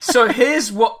So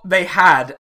here's what they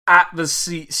had at the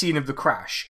scene of the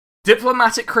crash.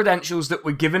 Diplomatic credentials that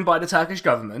were given by the Turkish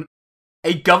government,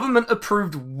 a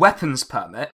government-approved weapons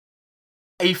permit,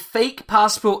 a fake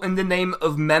passport in the name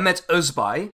of Mehmet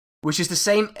Özbay, which is the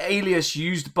same alias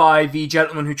used by the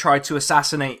gentleman who tried to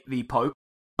assassinate the Pope.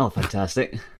 Oh,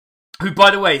 fantastic. Who,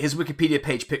 by the way, his Wikipedia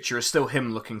page picture is still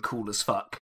him looking cool as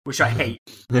fuck, which I hate.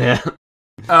 Yeah.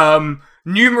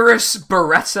 Numerous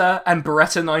Beretta and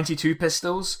Beretta 92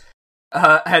 pistols,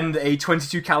 and a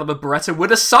 22 caliber Beretta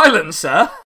with a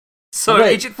silencer. So Wait.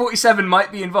 Agent 47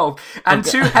 might be involved. And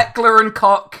 2 Heckler &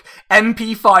 Koch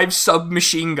MP5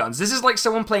 submachine guns. This is like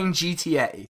someone playing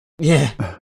GTA. Yeah.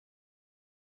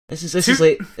 This is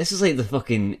like the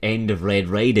fucking end of Red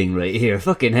Riding right here.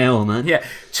 Fucking hell, man. Yeah.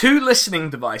 2 listening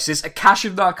devices, a cache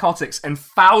of narcotics, and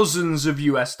thousands of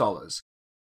US dollars.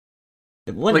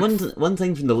 One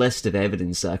thing from the list of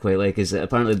evidence that I quite like is that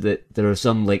apparently that there are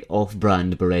some like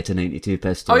off-brand Beretta 92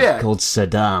 pistols called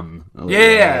Saddam. Oh,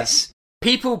 yes.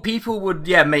 People would,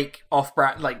 make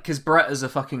off-brand, like, because Berettas are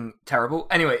fucking terrible.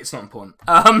 Anyway, it's not important.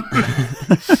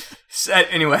 So,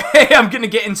 anyway, I'm going to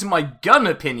get into my gun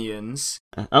opinions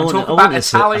and talk about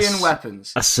Italian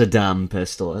weapons. A Saddam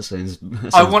pistol, that sounds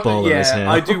baller as hell.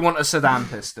 I do want a Saddam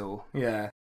pistol,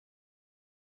 yeah.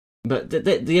 But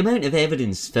the amount of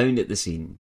evidence found at the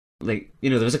scene, like,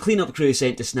 there was a clean-up crew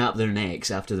sent to snap their necks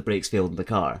after the brakes failed in the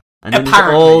car. And then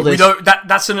apparently, all this...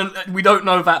 we don't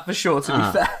know that for sure, to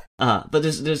be fair. But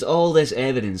there's all this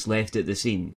evidence left at the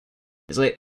scene. It's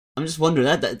like, I'm just wondering,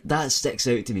 that sticks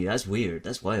out to me. That's weird.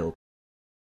 That's wild.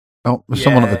 Oh, there's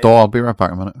someone at the door. I'll be right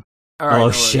back in a minute. All right, oh,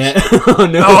 no shit. Oh,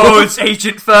 no. Oh, it's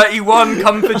Agent 31.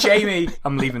 Come for Jamie.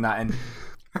 I'm leaving that in.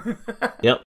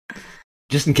 Yep.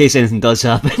 Just in case anything does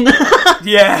happen.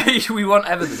 Yeah, we want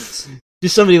evidence.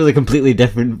 Just somebody with a completely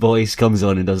different voice comes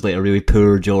on and does like a really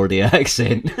poor Geordie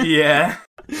accent. Yeah.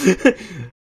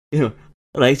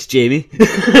 Alright, Jamie.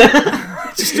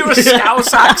 Just do a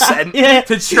Scouse accent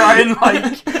to try and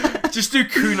just do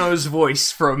Kuno's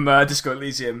voice from Disco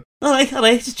Elysium. Alright,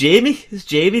 it's Jamie.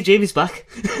 Jamie's back.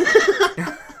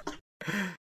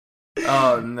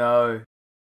 Oh no.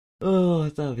 Oh,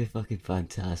 that would be fucking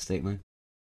fantastic, man.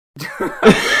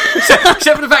 Except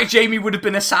for the fact Jamie would have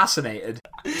been assassinated.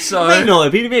 So Might not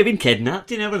have been, he may have been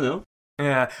kidnapped, you never know.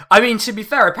 Yeah, I mean, to be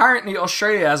fair, apparently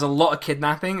Australia has a lot of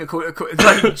kidnapping,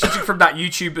 judging from that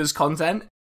YouTuber's content.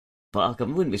 But I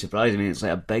wouldn't be surprised. I mean, it's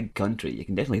like a big country. You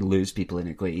can definitely lose people in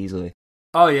it quite easily.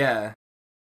 Oh yeah,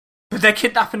 but they're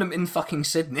kidnapping them in fucking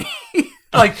Sydney.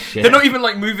 They're not even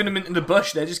like moving them into the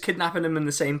bush. They're just kidnapping them in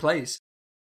the same place.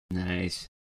 Nice.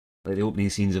 Like the opening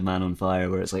scenes of Man on Fire,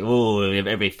 where it's like, oh,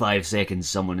 every 5 seconds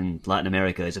someone in Latin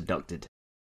America is abducted.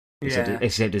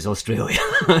 Except it's Australia.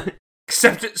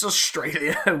 Except it's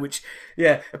Australia, which,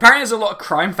 apparently there's a lot of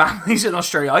crime families in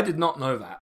Australia. I did not know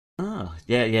that. Oh,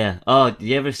 yeah. Oh,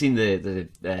 you ever seen the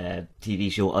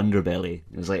TV show Underbelly?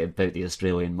 It was like about the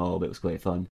Australian mob. It was quite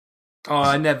fun. Oh,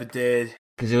 I never did.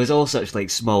 Because it was all such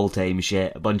like small time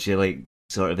shit. A bunch of like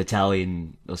sort of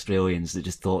Italian Australians that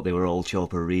just thought they were all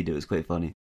Chopper Reed. It was quite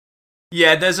funny.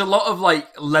 Yeah, there's a lot of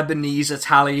like Lebanese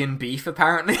Italian beef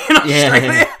apparently in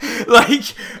Australia.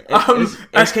 It's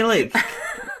kind of like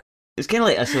it's kind of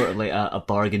like a sort of like a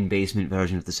bargain basement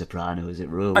version of The Sopranos. It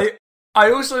rules. I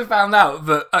also found out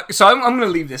that so I'm going to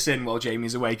leave this in while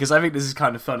Jamie's away because I think this is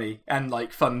kind of funny and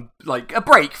like fun, like a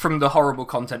break from the horrible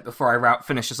content before I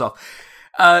finish this off.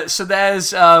 So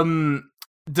there's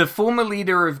the former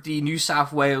leader of the New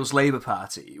South Wales Labour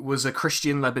Party was a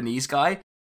Christian Lebanese guy.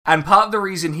 And part of the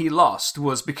reason he lost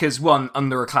was because, 1,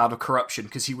 under a cloud of corruption,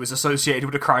 because he was associated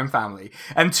with a crime family,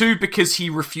 and 2, because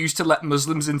he refused to let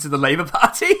Muslims into the Labour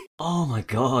Party. Oh my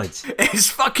god.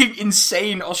 It's fucking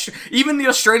insane. Even the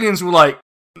Australians were like,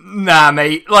 nah,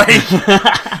 mate. Alright,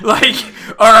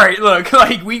 look,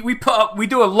 we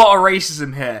do a lot of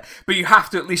racism here, but you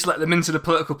have to at least let them into the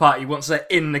political party once they're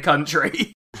in the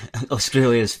country.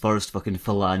 Australia's first fucking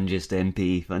phalangist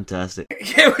MP, fantastic.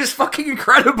 Yeah, it was fucking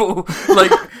incredible.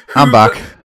 I'm back.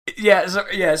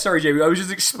 Sorry, Jamie. I was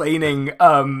just explaining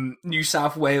New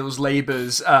South Wales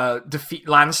Labour's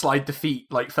landslide defeat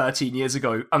like 13 years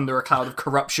ago under a cloud of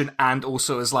corruption and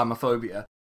also Islamophobia.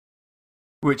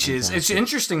 Which is, it's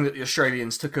interesting that the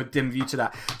Australians took a dim view to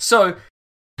that. So,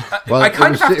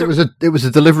 it was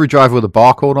a delivery driver with a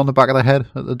barcode on the back of the head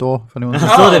at the door. If anyone, I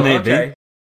thought it may be.